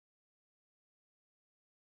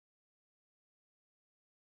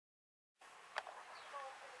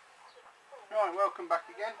Right, welcome back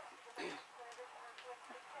again.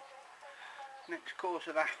 Next course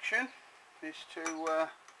of action is to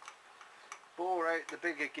bore out the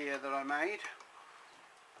bigger gear that I made,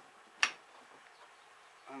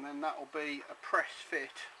 and then that will be a press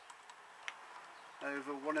fit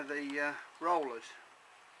over one of the rollers.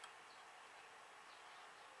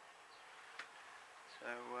 So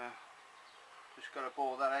just got to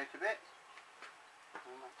bore that out a bit,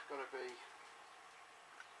 and that's got to be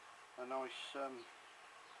a nice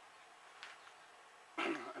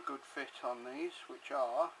a good fit on these, which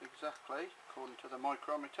are exactly according to the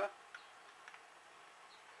micrometer.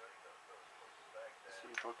 Let's see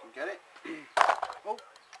if I can get it. Oh,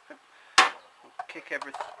 kick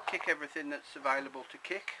everything that's available to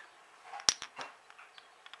kick.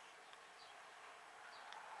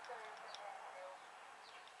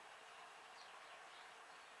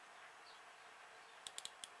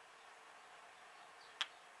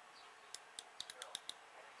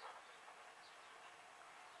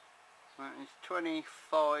 That is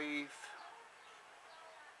 25.4.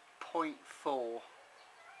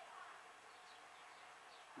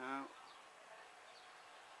 No,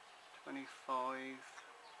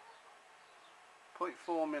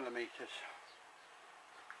 25.4 millimeters.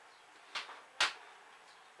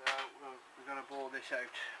 So we're going to bore this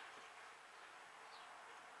out.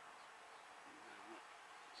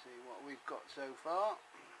 Let's see what we've got so far.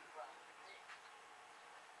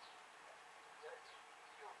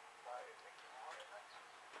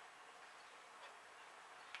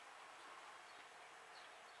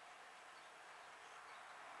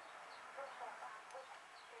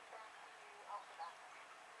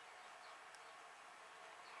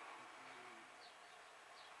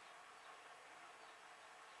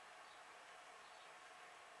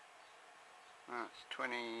 That's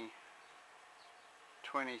 23.25.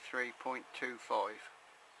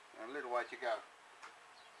 A little way to go.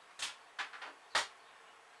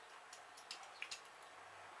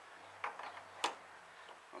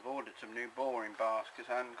 I've ordered some new boring bars because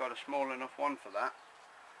I hadn't got a small enough one for that.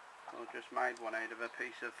 I just made one out of a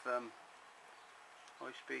piece of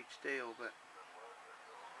high-speed steel, but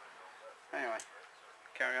anyway,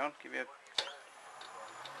 carry on, give you a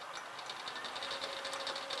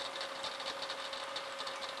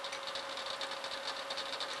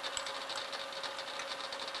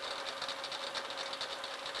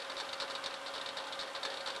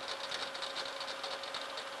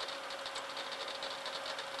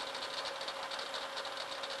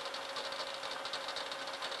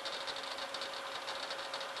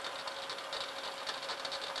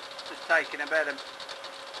taking about a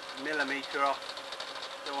millimetre off.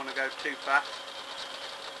 Don't want to go too fast.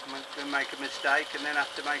 I'm going to make a mistake and then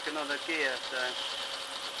have to make another gear, so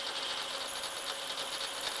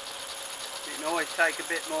you can always take a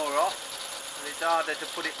bit more off, but it's harder to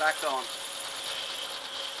put it back on.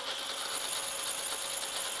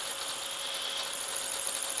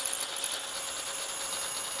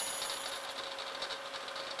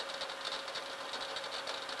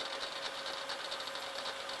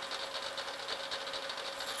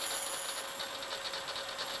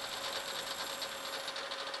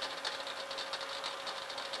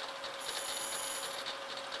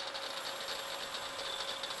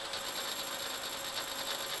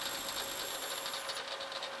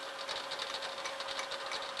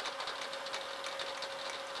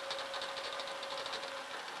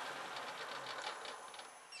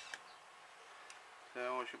 So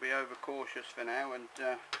I shall be over cautious for now and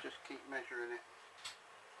just keep measuring it.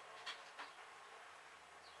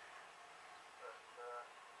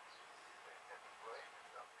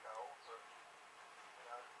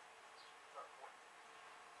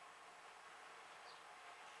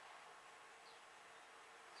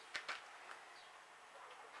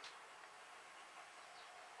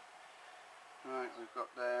 Right, we've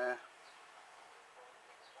got there.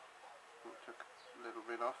 I took a little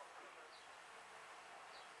bit off.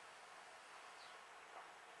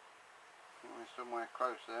 We're somewhere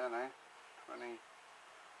close there now. 20.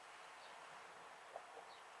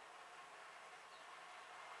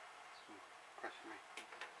 Pressing me.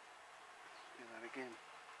 Do that again.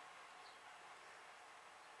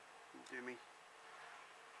 Do me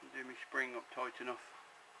spring up tight enough.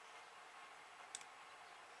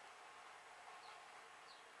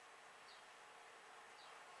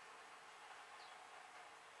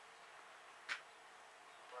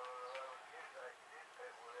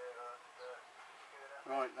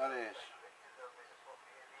 Right, that is.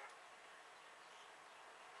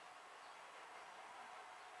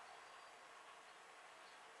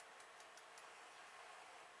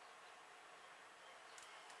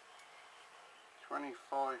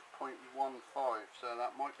 25.15, so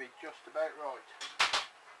that might be just about right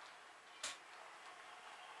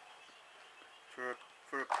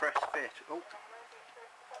for a press fit. Oh.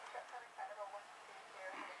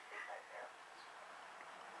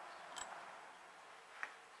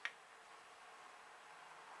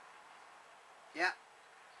 Yeah,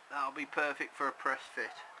 that'll be perfect for a press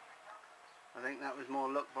fit. I think that was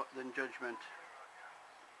more luck than judgment.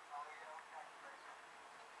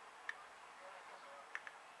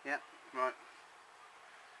 Yeah, right.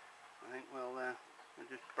 I think we'll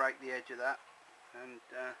just break the edge of that and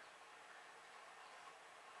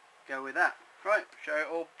go with that. Right, show it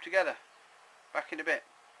all together. Back in a bit.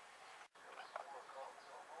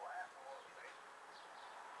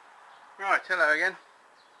 Right, hello again.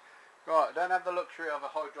 Right, I don't have the luxury of a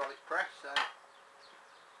hydraulic press, so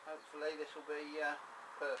hopefully this will be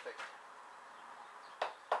perfect.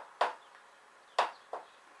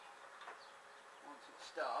 Once it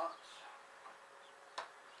starts,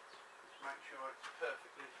 just make sure it's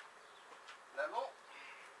perfectly level.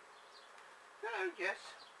 Hello, Jess.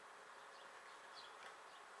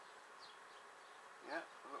 Yeah,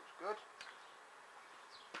 looks good.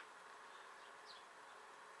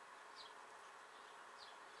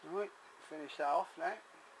 Right, finish that off now.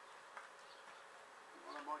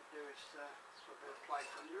 What I might do is put a bit of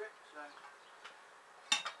plate under it, so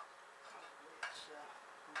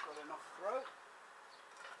we've got enough throw.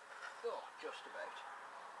 Oh, just about.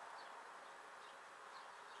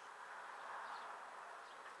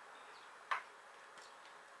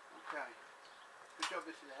 Okay, good job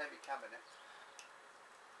this is a heavy cabinet.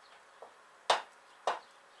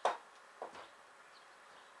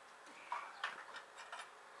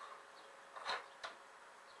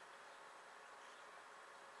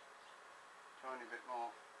 Tiny bit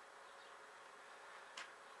more.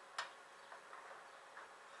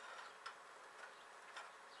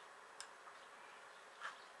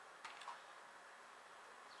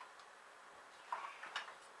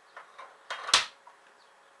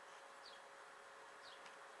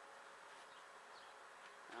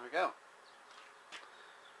 There we go.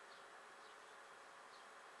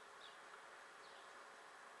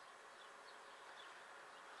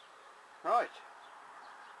 Right,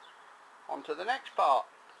 on to the next part.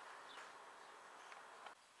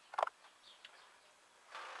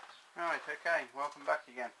 Right, okay, welcome back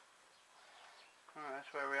again. Right,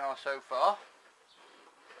 that's where we are so far.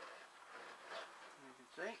 You can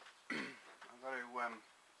see, I've got to,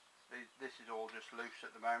 this is all just loose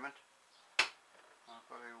at the moment. I've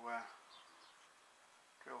got to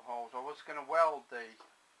drill holes. I was going to weld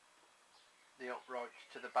the uprights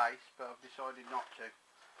to the base, but I've decided not to.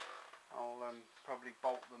 I'll probably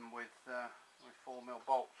bolt them with 4mm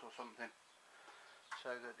bolts or something,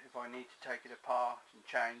 so that if I need to take it apart and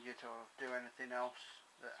change it or do anything else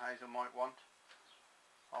that Hazel might want,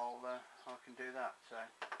 I can do that. So,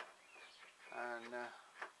 and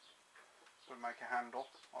we'll make a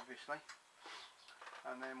handle, obviously,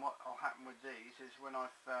 and then what will happen with these is when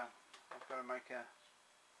I've got to make a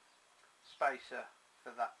spacer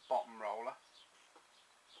for that bottom roller.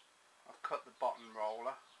 I've cut the bottom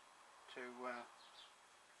roller to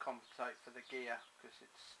compensate for the gear because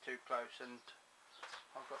it's too close, and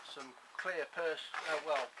I've got some clear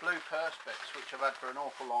blue perspex which I've had for an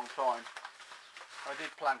awful long time. I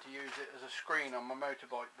did plan to use it as a screen on my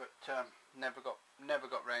motorbike, but never got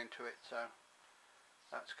round to it, so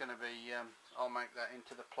that's going to be I'll make that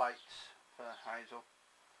into the plates for Hazel.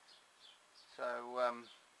 So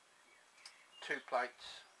 2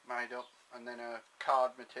 plates made up, and then a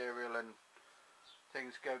card material and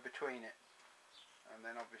things go between it, and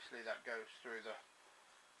then obviously that goes through the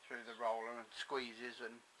roller and squeezes,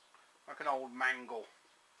 and like an old mangle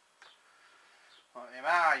like the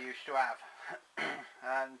man I used to have.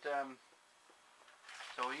 And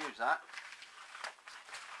so I'll use that,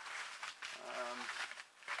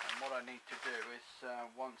 and what I need to do is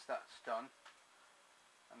once that's done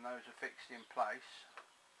and those are fixed in place,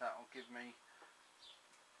 that will give me,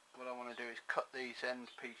 what I want to do is cut these end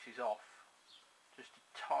pieces off just a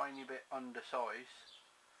tiny bit undersized,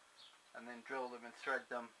 and then drill them and thread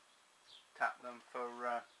them, tap them for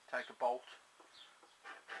take a bolt,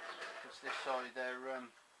 because this side they're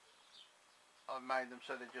I've made them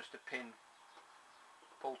so they're just a pin,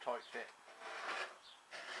 pull tight fit.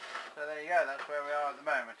 So there you go, that's where we are at the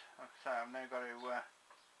moment. Like I say, I've now got to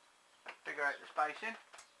figure out the spacing,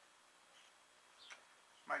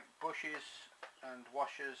 make bushes and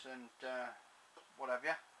washers and what have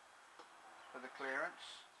you for the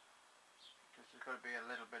clearance, because there's got to be a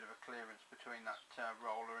little bit of a clearance between that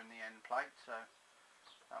roller and the end plate, so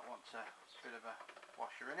that wants a bit of a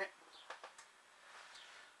washer in it.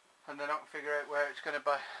 and then I can figure out where it's going to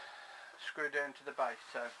be screwed down to the base.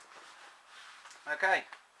 So okay,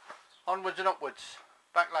 onwards and upwards,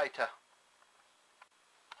 back later.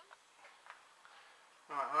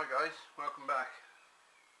 Right, hi guys, welcome back.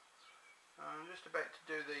 I'm just about to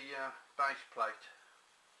do the base plate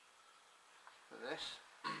for this.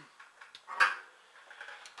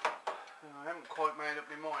 I haven't quite made up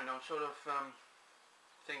my mind. I'm sort of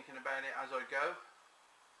thinking about it as I go.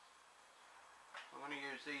 I'm going to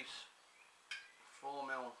use these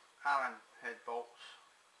 4mm Allen head bolts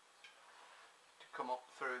to come up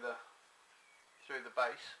through the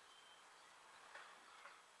base.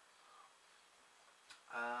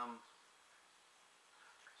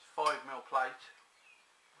 It's 5mm plate,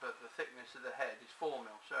 but the thickness of the head is 4mm,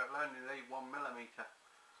 so it'll only leave 1mm.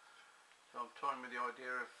 So I'm toying with the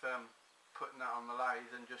idea of putting that on the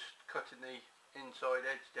lathe and just cutting the inside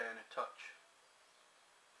edge down a touch.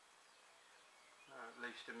 At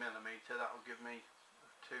least a millimetre. That will give me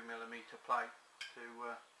a 2mm plate to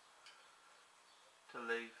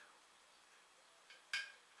leave,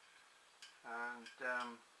 and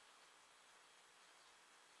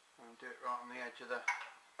I'll do it right on the edge of the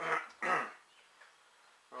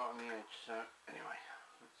right on the edge. So anyway,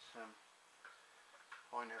 let's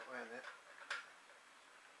find out where the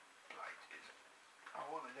plate is. I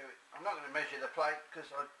want to do it. I'm not going to measure the plate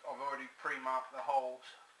because I've already pre-marked the holes.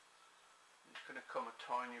 It's going to come a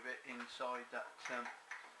tiny bit inside that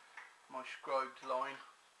my scribed line.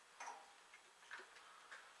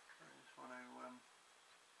 I just want to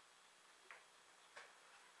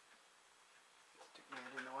stick my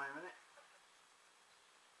head in the way a minute.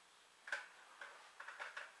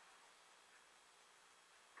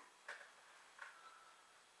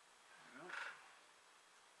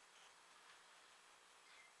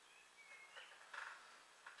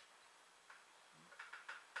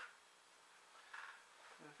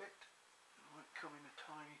 Perfect. It might come in a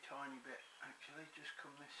tiny bit actually, just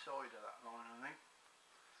come this side of that line I think,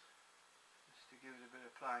 just to give it a bit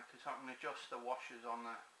of play, because I can adjust the washers on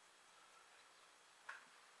the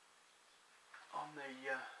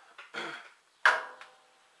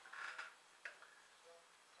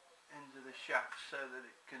ends of the shaft so that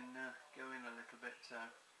it can go in a little bit. So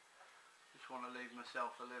just want to leave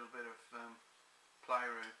myself a little bit of play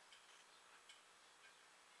room.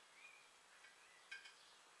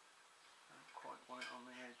 Quite want it on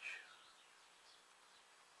the edge.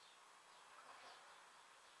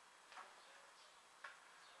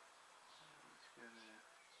 Let's go there.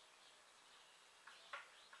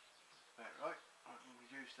 That's about right. I can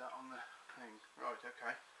reduce that on the thing. Right,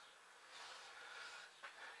 okay.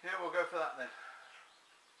 Yeah, we'll go for that then.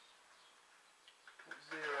 Let's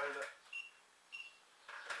zero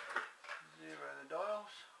the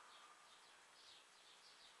dials.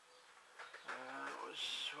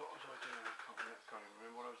 What was I doing? I can't even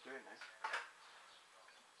remember what I was doing now.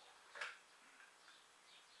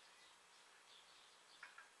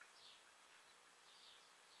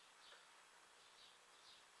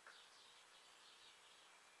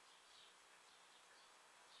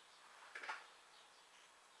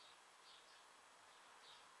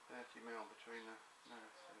 $30mm between the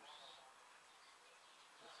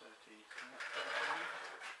 30.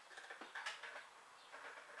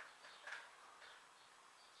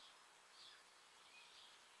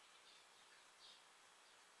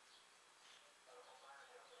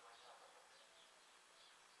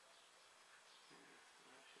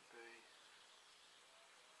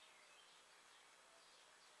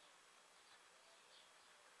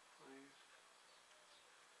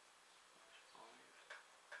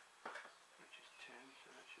 Which is 10, so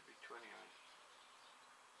that should be 28.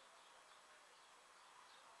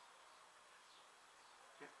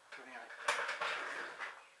 Yep, 28.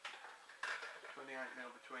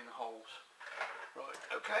 28mm between the holes. Right,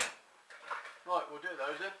 okay. Right, we'll do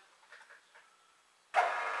those then.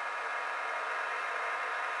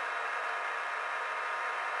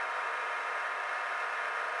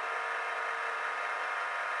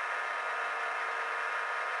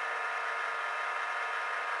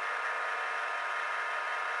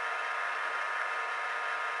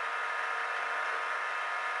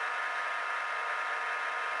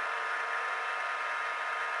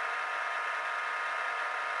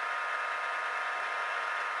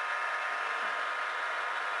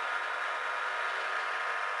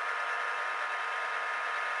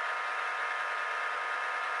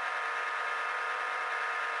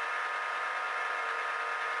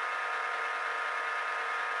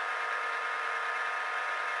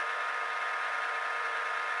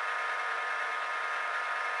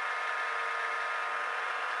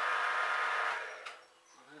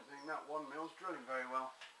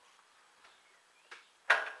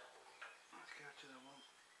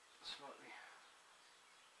 slightly.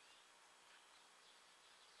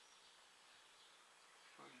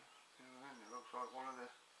 It looks like one of the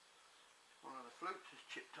flukes has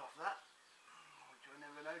chipped off that, which I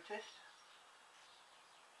never noticed.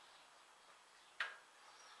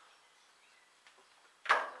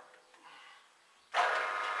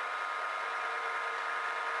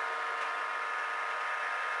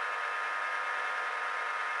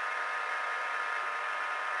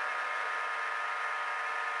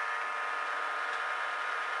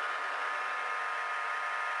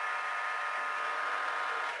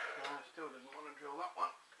 Still didn't want to drill that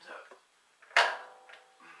one, so let's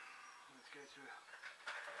go through.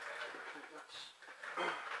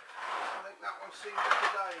 I think that one's seen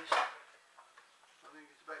better days. I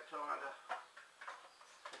think it's about time I had a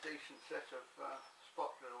decent set of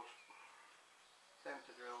spot drills,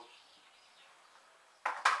 centre drills.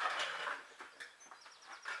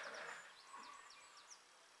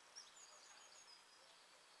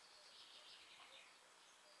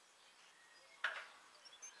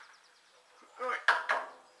 Right.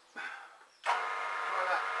 Try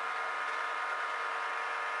that.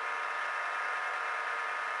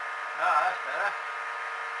 Ah, that's better.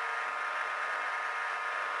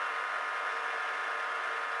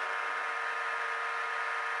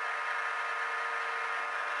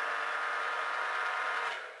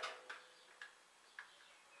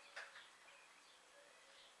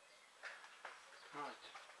 Right.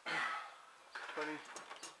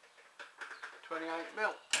 28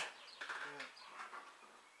 mil.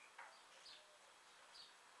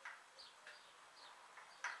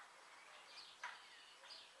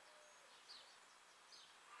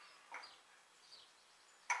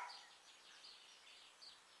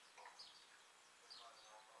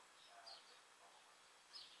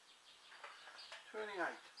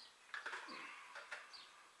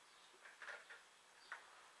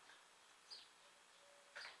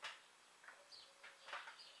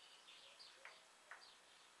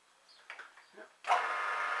 Yeah.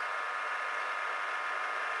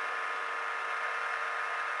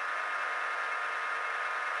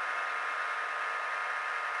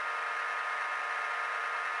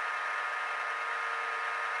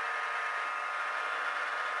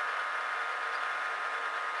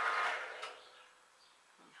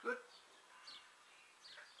 Good.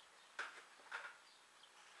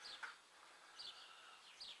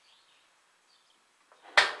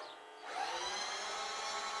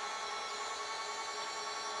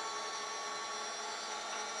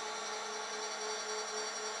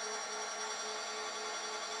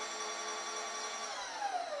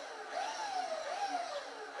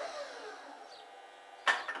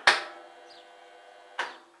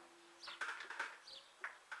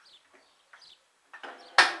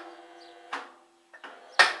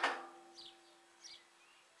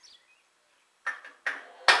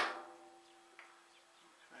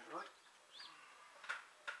 Right.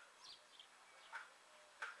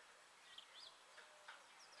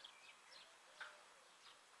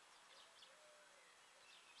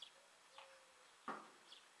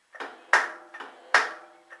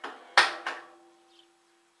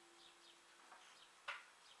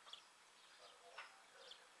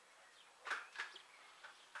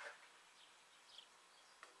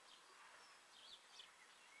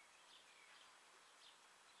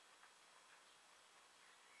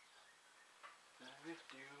 There we go.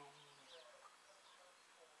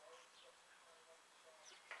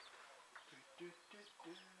 Do, do,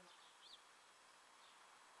 do.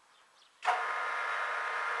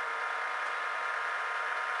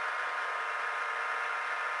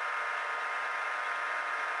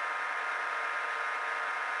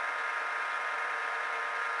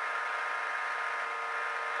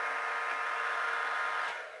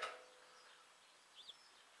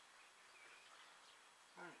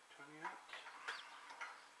 Right, 28.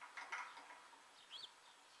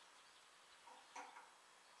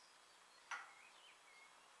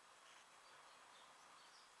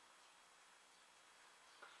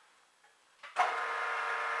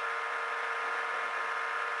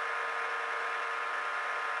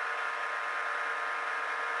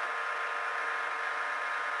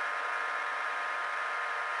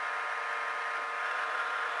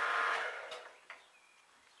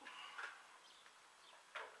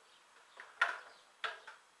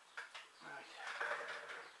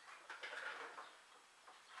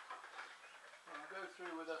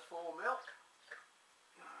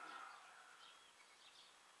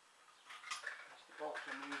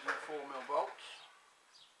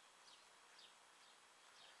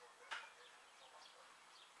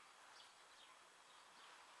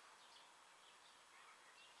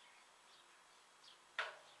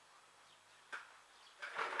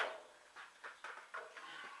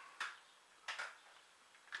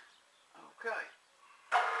 Okay.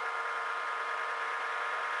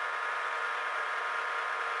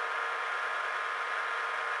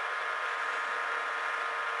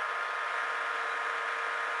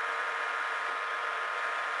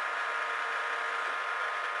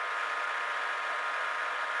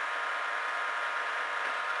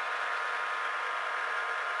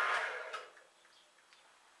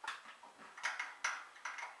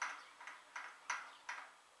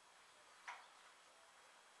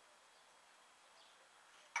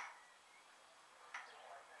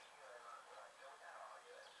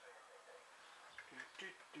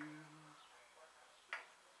 Do.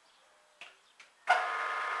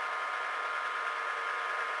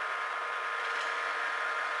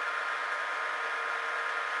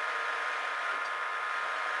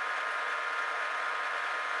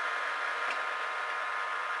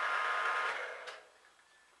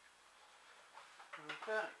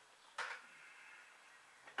 Okay.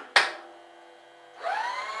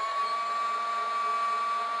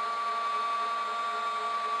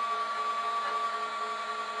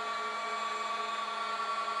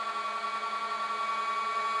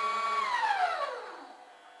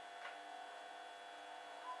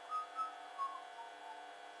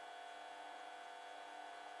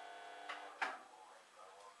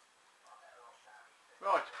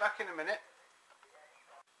 Right, back in a minute.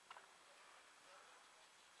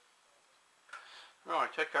 Right,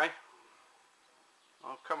 okay.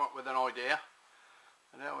 I've come up with an idea.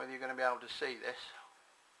 I don't know whether you're going to be able to see this.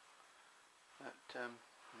 But it's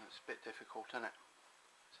a bit difficult, isn't it?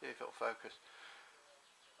 See if it'll focus.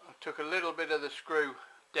 I took a little bit of the screw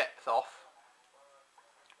depth off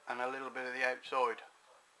and a little bit of the outside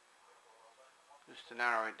just to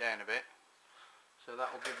narrow it down a bit. So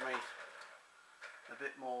that will give me a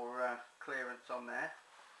bit more clearance on there.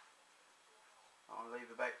 I'll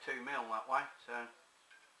leave about 2mm that way, so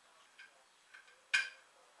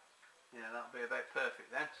yeah, that'll be about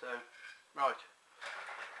perfect then. So right,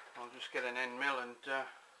 I'll just get an end mill and go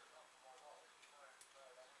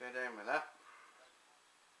down with that.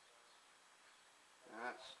 And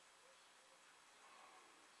that's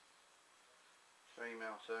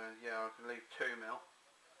 3mm, so yeah, I can leave 2mm.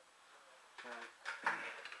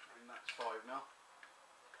 And that's 5mm.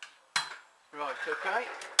 Right, okay,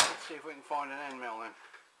 let's see if we can find an end mill then.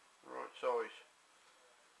 The right size.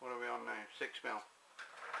 What are we on now? 6mm.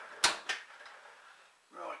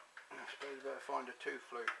 Right, I suppose we better find a 2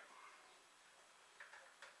 flute.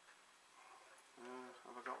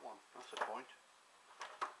 Have I got one? That's a point.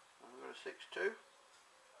 Have I got a 6.2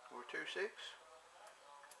 or a 2.6?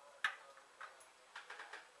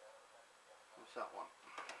 What's that one?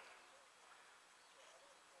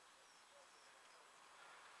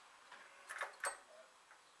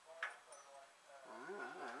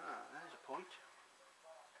 There's a point.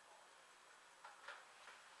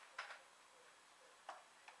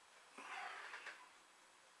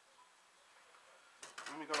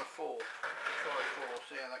 Only got a 4. Try 4,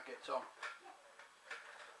 see how that gets on.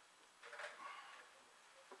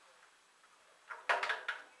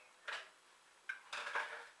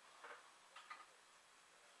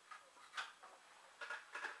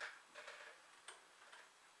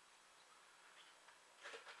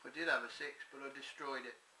 I did have a 6, but I destroyed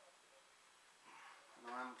it.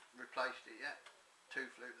 And I haven't replaced it yet. 2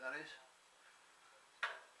 flute, that is.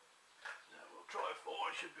 So we'll try a 4,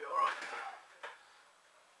 it should be alright.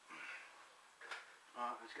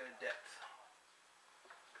 Alright, let's get a depth.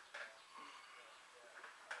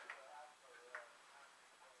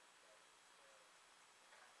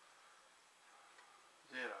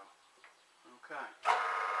 Zero. Okay. I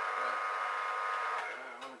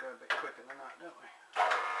want to go a bit quicker than that, don't we?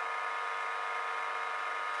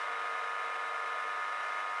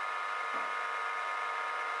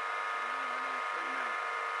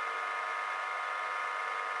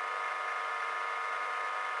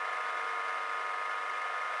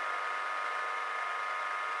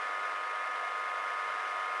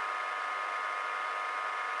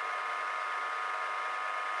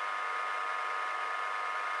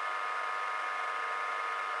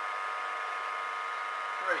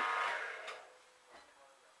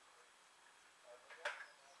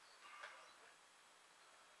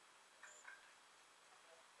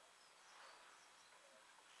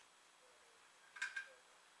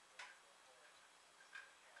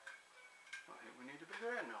 I think we need a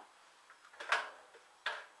bigger end now.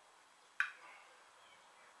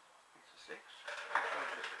 That's a 6.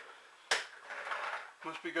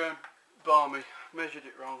 Must be going balmy. Measured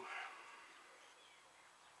it wrong.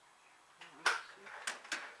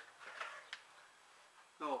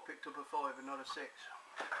 Oh, picked up a 5 and not a 6.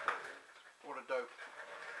 What a dope.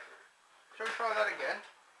 Shall we try that again?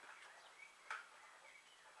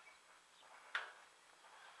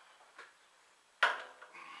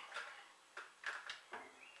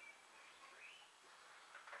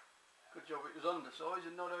 Good job it was undersized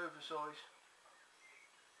and not oversized.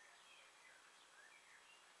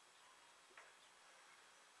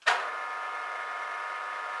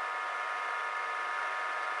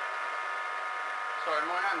 Sorry,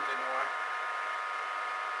 my hand's in the way.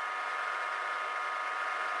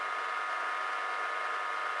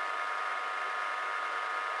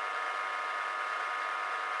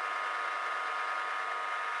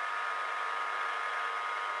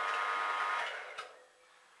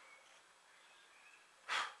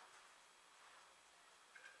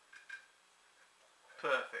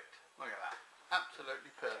 Perfect. Look at that. Absolutely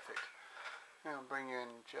perfect. I'll bring you in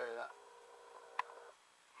and show you that.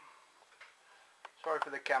 Sorry for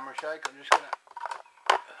the camera shake. I'm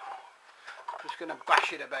just gonna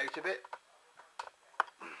bash it about a bit.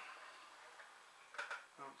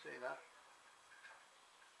 Can't see that.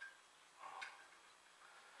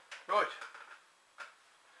 Right.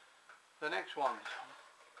 The next ones.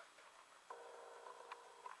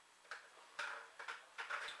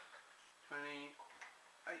 $28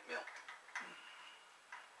 mil.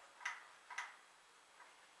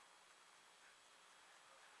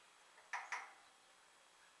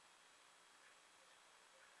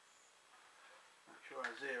 Not sure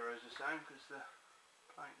our zero is the same because the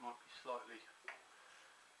plate might be slightly.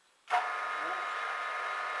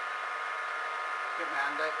 Get my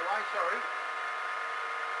hand out the way, sorry.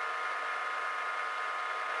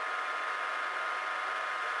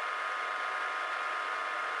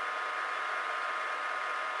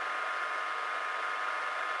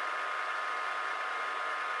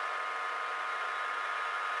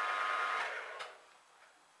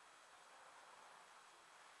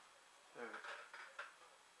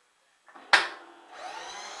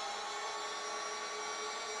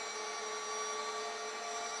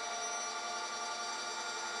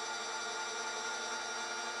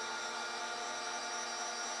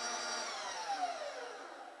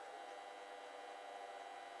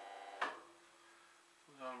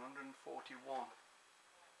 On 141.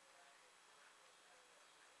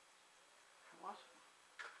 What?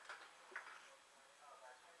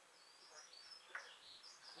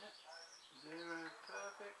 Zero,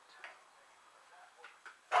 perfect.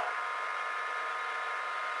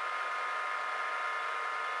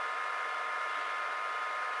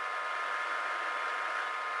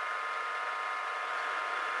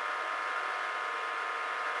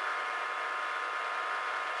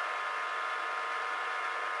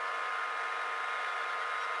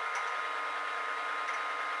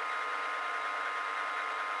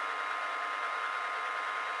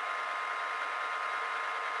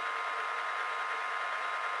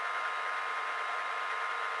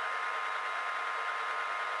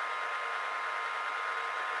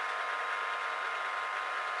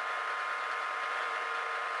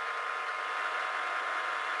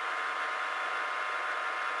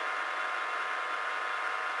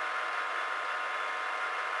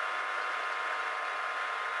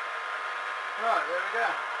 Right, there we go.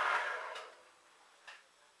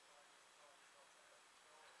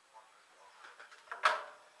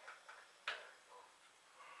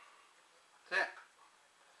 That's it.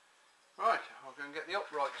 Right, I'll go and get the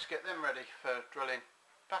uprights, get them ready for drilling.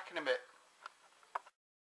 Back in a bit.